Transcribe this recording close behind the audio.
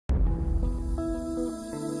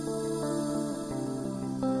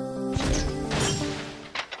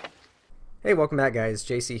Hey, welcome back guys,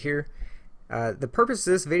 JC here. The purpose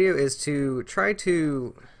of this video is to try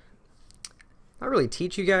to not really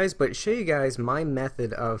teach you guys, but show you guys my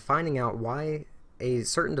method of finding out why a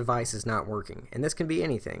certain device is not working. And this can be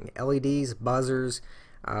anything: LEDs, buzzers,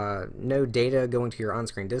 no data going to your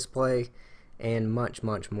on-screen display, and much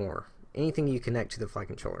more. Anything you connect to the flight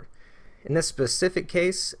controller. In this specific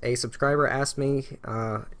case, a subscriber asked me,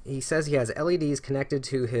 he says he has LEDs connected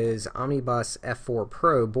to his Omnibus F4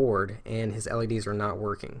 Pro board and his LEDs are not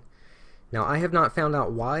working. Now, I have not found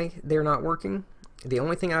out why they're not working. The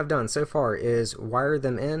only thing I've done so far is wire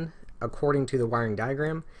them in according to the wiring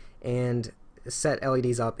diagram and set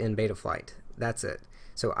LEDs up in Betaflight. That's it.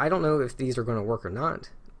 So I don't know if these are going to work or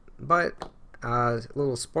not, but a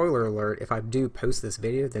little spoiler alert, if I do post this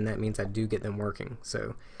video, then that means I do get them working.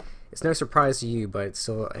 So it's no surprise to you, but it's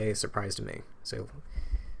still a surprise to me. So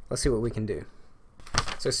let's see what we can do.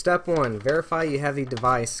 So step one, verify you have the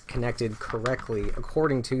device connected correctly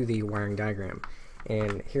according to the wiring diagram.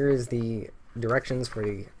 And here is the directions for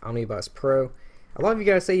the Omnibus Pro. A lot of you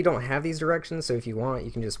guys say you don't have these directions, so if you want,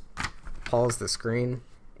 you can just pause the screen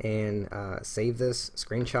and save this,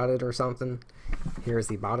 screenshot it or something. Here's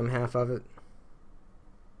the bottom half of it.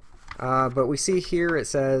 But we see here it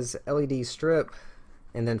says LED strip,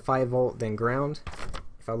 and then 5 volt, then ground.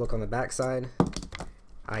 If I look on the back side,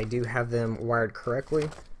 I do have them wired correctly.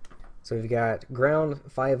 So we've got ground,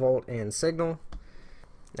 5 volt, and signal.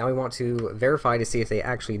 Now we want to verify to see if they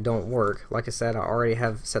actually don't work. Like I said, I already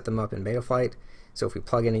have set them up in Betaflight. So if we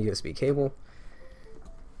plug in a USB cable,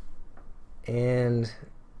 and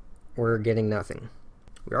we're getting nothing.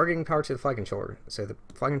 We are getting power to the flight controller, so the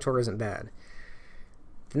flight controller isn't bad.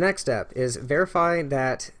 The next step is verify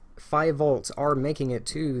that 5 volts are making it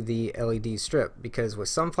to the LED strip, because with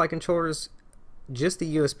some flight controllers, just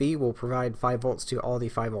the USB will provide 5 volts to all the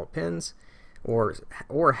 5 volt pins, or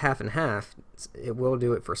half and half. It will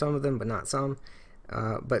do it for some of them, but not some.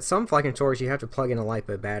 But some flight controllers you have to plug in a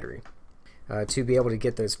LiPo battery to be able to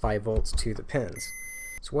get those 5 volts to the pins.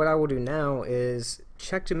 So what I will do now is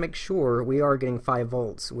check to make sure we are getting 5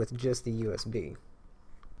 volts with just the USB.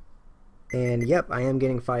 And yep, I am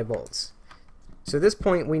getting 5 volts. So at this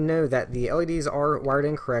point we know that the LEDs are wired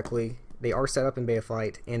in correctly, they are set up in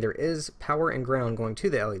Betaflight, and there is power and ground going to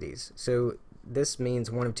the LEDs. So this means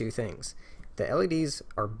one of two things: the LEDs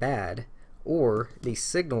are bad, or the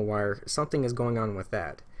signal wire, something is going on with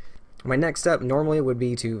that. My next step normally would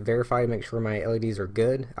be to verify to make sure my LEDs are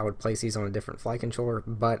good. I would place these on a different flight controller,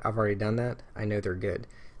 but I've already done that. I know they're good.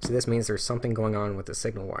 So this means there's something going on with the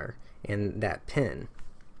signal wire and that pin.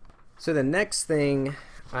 So the next thing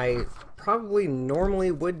I probably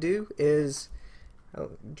normally would do is, I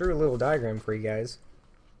drew a little diagram for you guys.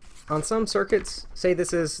 On some circuits, say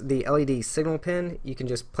this is the LED signal pin, you can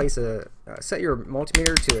just place set your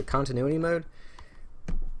multimeter to a continuity mode,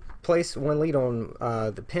 place one lead on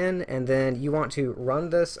the pin, and then you want to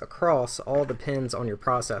run this across all the pins on your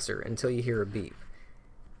processor until you hear a beep.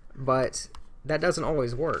 But that doesn't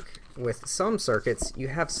always work. With some circuits, you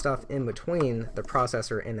have stuff in between the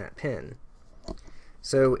processor and that pin.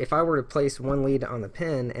 So if I were to place one lead on the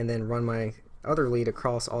pin and then run my other lead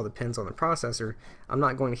across all the pins on the processor, I'm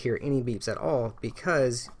not going to hear any beeps at all,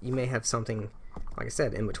 because you may have something, like I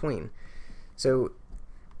said, in between. So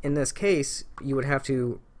in this case, you would have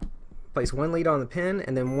to place one lead on the pin,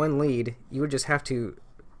 and then one lead, you would just have to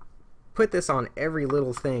put this on every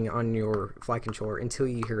little thing on your flight controller until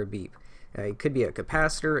you hear a beep. It could be a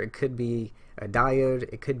capacitor, it could be a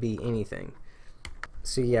diode, it could be anything.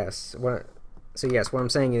 So yes, what I'm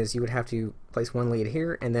saying is you would have to place one lead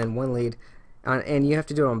here and then one lead, and you have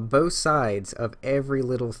to do it on both sides of every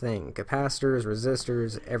little thing, capacitors,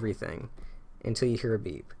 resistors, everything, until you hear a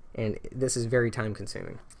beep. And this is very time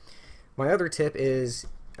consuming. My other tip is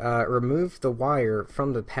remove the wire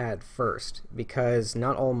from the pad first, because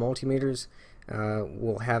not all multimeters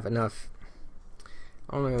will have enough,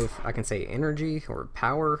 I don't know if I can say energy or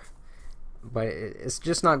power, but it's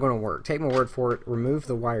just not going to work. Take my word for it, remove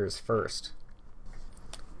the wires first.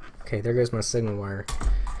 Okay, there goes my signal wire.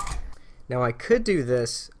 Now I could do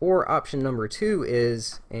this, or option number 2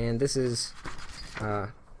 is, and this is,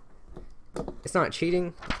 it's not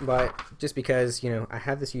cheating, but just because, you know, I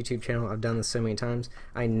have this YouTube channel, I've done this so many times,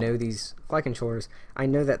 I know these flight controllers. I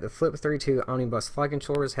know that the Flip 32 Omnibus flight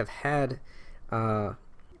controllers have had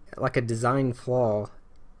like a design flaw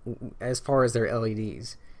as far as their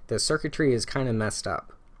LEDs. The circuitry is kind of messed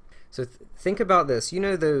up. So think about this. You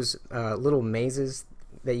know those little mazes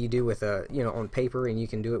that you do with on paper, and you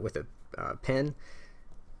can do it with a pen.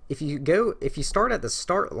 If you start at the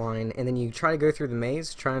start line and then you try to go through the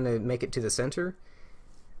maze trying to make it to the center,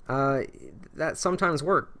 that sometimes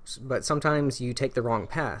works, but sometimes you take the wrong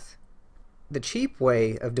path. The cheap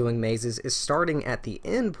way of doing mazes is starting at the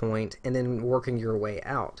end point and then working your way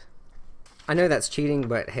out. I know that's cheating,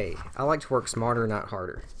 but hey, I like to work smarter, not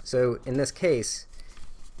harder. So in this case,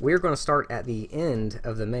 we're going to start at the end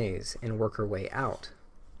of the maze and work our way out.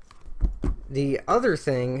 The other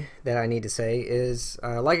thing that I need to say is,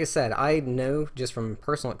 like I said, I know just from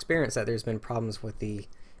personal experience that there's been problems with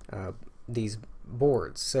these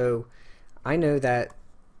boards. So I know that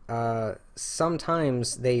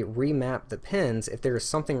sometimes they remap the pins if there is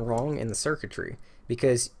something wrong in the circuitry,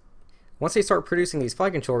 because once they start producing these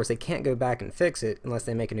flight controllers, they can't go back and fix it unless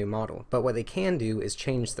they make a new model. But what they can do is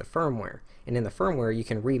change the firmware, and in the firmware you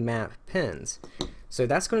can remap pins. So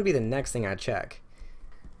that's going to be the next thing I check.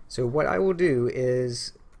 So what I will do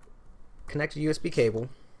is connect a USB cable.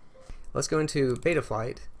 Let's go into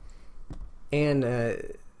Betaflight, and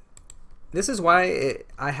this is why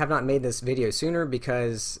I have not made this video sooner,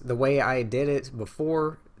 because the way I did it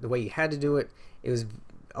before, the way you had to do it, it was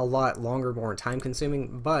a lot longer, more time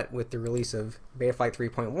consuming. But with the release of Betaflight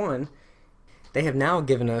 3.1, they have now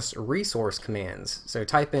given us resource commands. So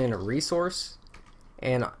type in resource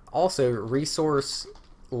and also resource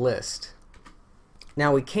list.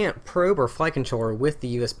 Now we can't probe our flight controller with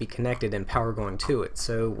the USB connected and power going to it.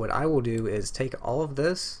 So what I will do is take all of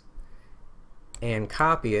this and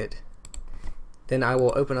copy it. Then I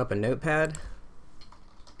will open up a notepad,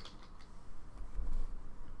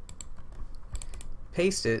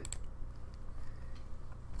 paste it.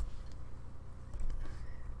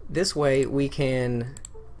 This way we can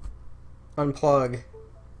unplug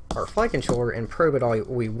our flight controller and probe it all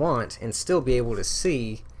we want and still be able to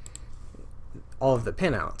see all of the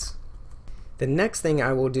pinouts. The next thing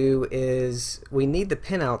I will do is we need the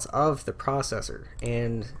pinouts of the processor,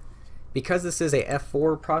 and because this is a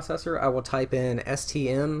F4 processor, I will type in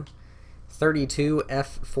STM32F405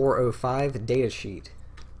 datasheet.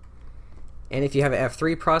 And if you have an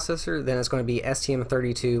F3 processor, then it's going to be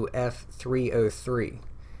STM32F303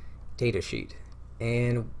 datasheet.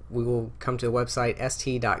 And we will come to the website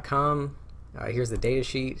st.com. Here's the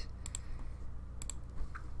datasheet.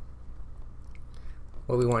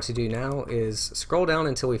 What we want to do now is scroll down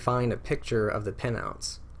until we find a picture of the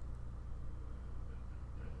pinouts.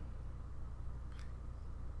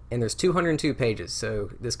 And there's 202 pages,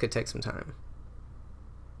 so this could take some time.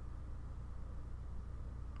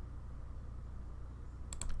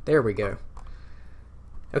 There we go.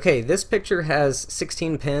 Okay, this picture has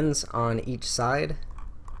 16 pins on each side.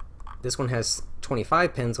 This one has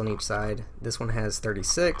 25 pins on each side. This one has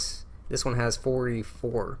 36. This one has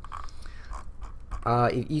 44.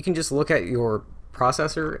 You can just look at your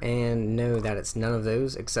processor and know that it's none of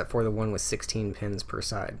those except for the one with 16 pins per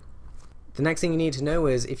side. The next thing you need to know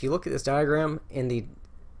is, if you look at this diagram,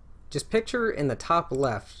 just picture in the top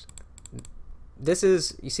left, this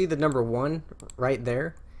is, you see the number 1 right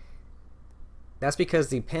there? That's because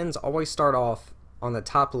the pins always start off on the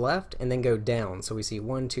top left and then go down. So we see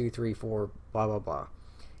 1, 2, 3, 4, blah, blah, blah.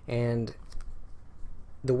 And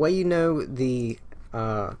the way you know the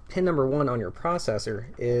pin number 1 on your processor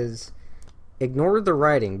is ignore the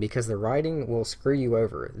writing, because the writing will screw you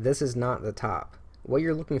over. This is not the top. What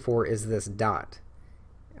you're looking for is this dot.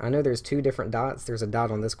 I know there's 2 different dots. There's a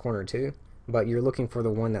dot on this corner too, but you're looking for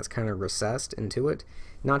the one that's kind of recessed into it.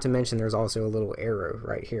 Not to mention there's also a little arrow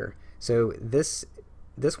right here. So this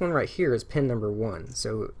one right here is pin number 1.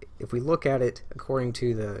 So if we look at it according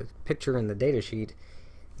to the picture in the data sheet,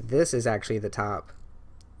 this is actually the top.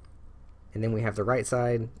 And then we have the right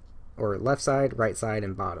side, or left side, right side,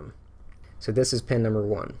 and bottom. So this is pin number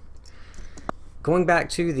 1. Going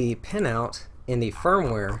back to the pinout in the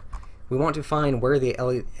firmware, we want to find where the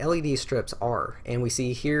LED strips are. And we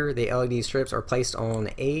see here the LED strips are placed on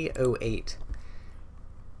A08.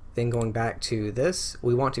 Then going back to this,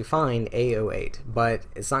 we want to find A08, but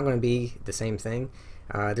it's not going to be the same thing.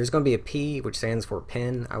 There's going to be a P, which stands for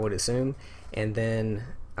pin, I would assume, and then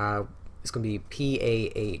it's going to be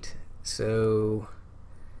PA8. So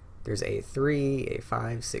there's A3,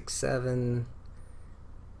 A5, 6, 7.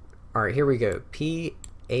 Alright, here we go.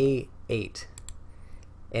 PA8.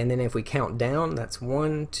 And then if we count down, that's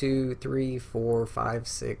 1, 2, 3, 4, 5,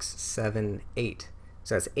 6, 7, 8.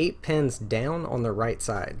 So that's 8 pins down on the right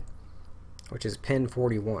side, which is pin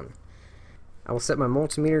 41. I will set my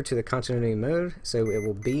multimeter to the continuity mode, so it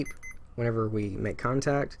will beep whenever we make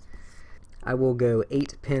contact. I will go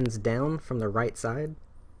 8 pins down from the right side.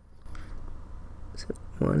 So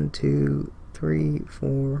 1, 2, 3,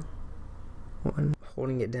 4, 1.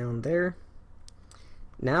 Holding it down there.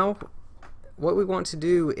 Now, what we want to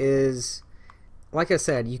do is, like I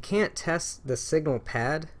said, you can't test the signal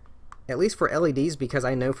pad at least for LEDs, because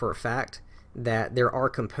I know for a fact that there are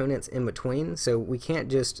components in between, so we can't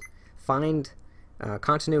just find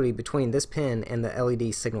continuity between this pin and the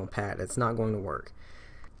LED signal pad. It's not going to work.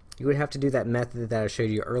 You would have to do that method that I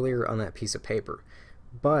showed you earlier on that piece of paper.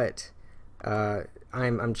 But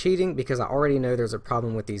I'm cheating because I already know there's a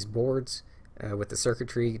problem with these boards, with the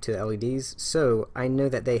circuitry to the LEDs, so I know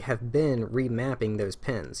that they have been remapping those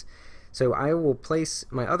pins. So I will place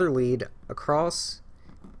my other lead across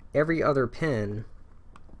every other pin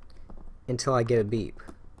until I get a beep.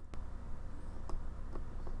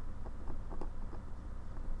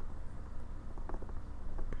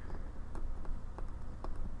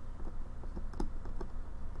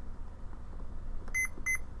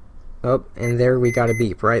 Oh, and there we got a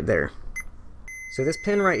beep right there. So this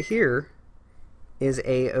pin right here is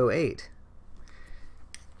A08.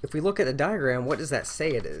 If we look at the diagram, what does that say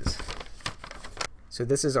it is? So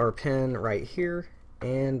this is our pin right here,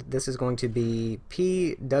 and this is going to be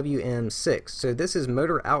PWM6. So this is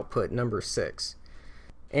motor output number 6.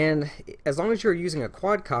 And as long as you're using a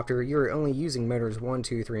quadcopter, you're only using motors 1,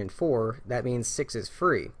 2, 3, and 4. That means 6 is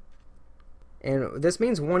free. And this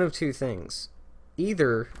means one of two things.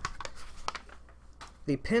 Either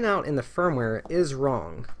the pinout in the firmware is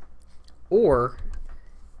wrong, or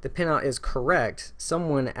the pinout is correct.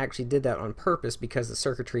 Someone actually did that on purpose because the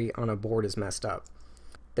circuitry on a board is messed up.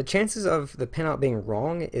 The chances of the pinout being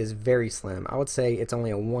wrong is very slim. I would say it's only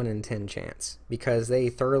a 1 in 10 chance because they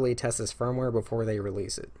thoroughly test this firmware before they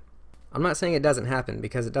release it. I'm not saying it doesn't happen,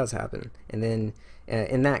 because it does happen, and then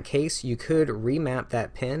in that case you could remap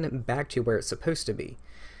that pin back to where it's supposed to be.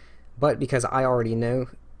 But because I already know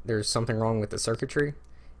there's something wrong with the circuitry,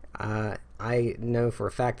 I know for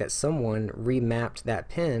a fact that someone remapped that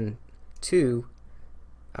pin to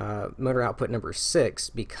motor output number 6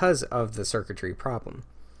 because of the circuitry problem.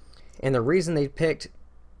 And the reason they picked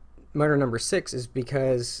motor number 6 is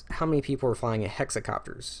because how many people are flying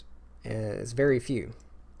hexacopters? It's very few.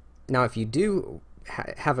 Now if you do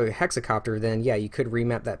have a hexacopter, then yeah, you could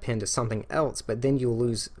remap that pin to something else, but then you'll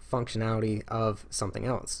lose functionality of something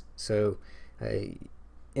else. So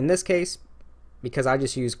in this case, because I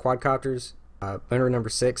just use quadcopters, motor number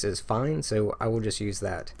 6 is fine, so I will just use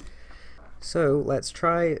that. So let's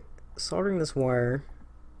try soldering this wire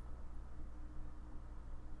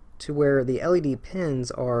to where the LED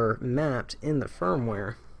pins are mapped in the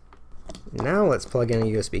firmware. Now let's plug in a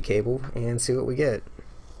USB cable and see what we get.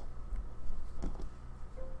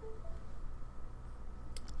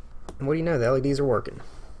 And what do you know, the LEDs are working.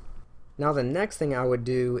 Now the next thing I would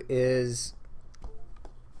do is,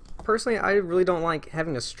 personally, I really don't like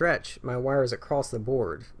having to stretch my wires across the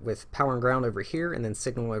board with power and ground over here and then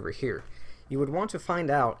signal over here. You would want to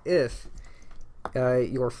find out if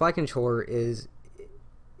your flight controller is,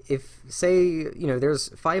 if say, you know, there's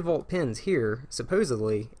 5-volt pins here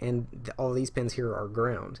supposedly, and all these pins here are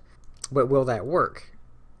ground. But will that work?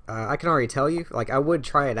 I can already tell you, like, I would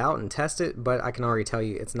try it out and test it, but I can already tell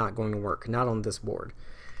you it's not going to work, not on this board.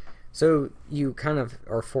 So you kind of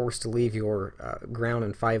are forced to leave your ground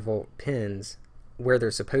and 5-volt pins where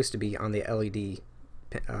they're supposed to be on the LED,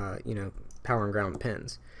 you know, power and ground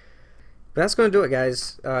pins. But that's going to do it,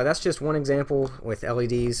 guys. That's just one example with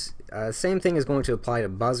LEDs. Same thing is going to apply to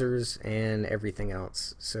buzzers and everything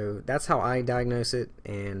else. So that's how I diagnose it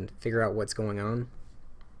and figure out what's going on,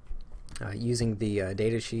 using the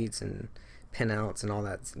data sheets and pinouts and all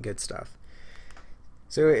that good stuff.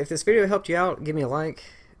 So if this video helped you out, give me a like.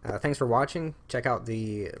 Thanks for watching. Check out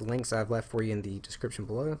the links I've left for you in the description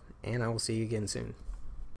below, and I will see you again soon.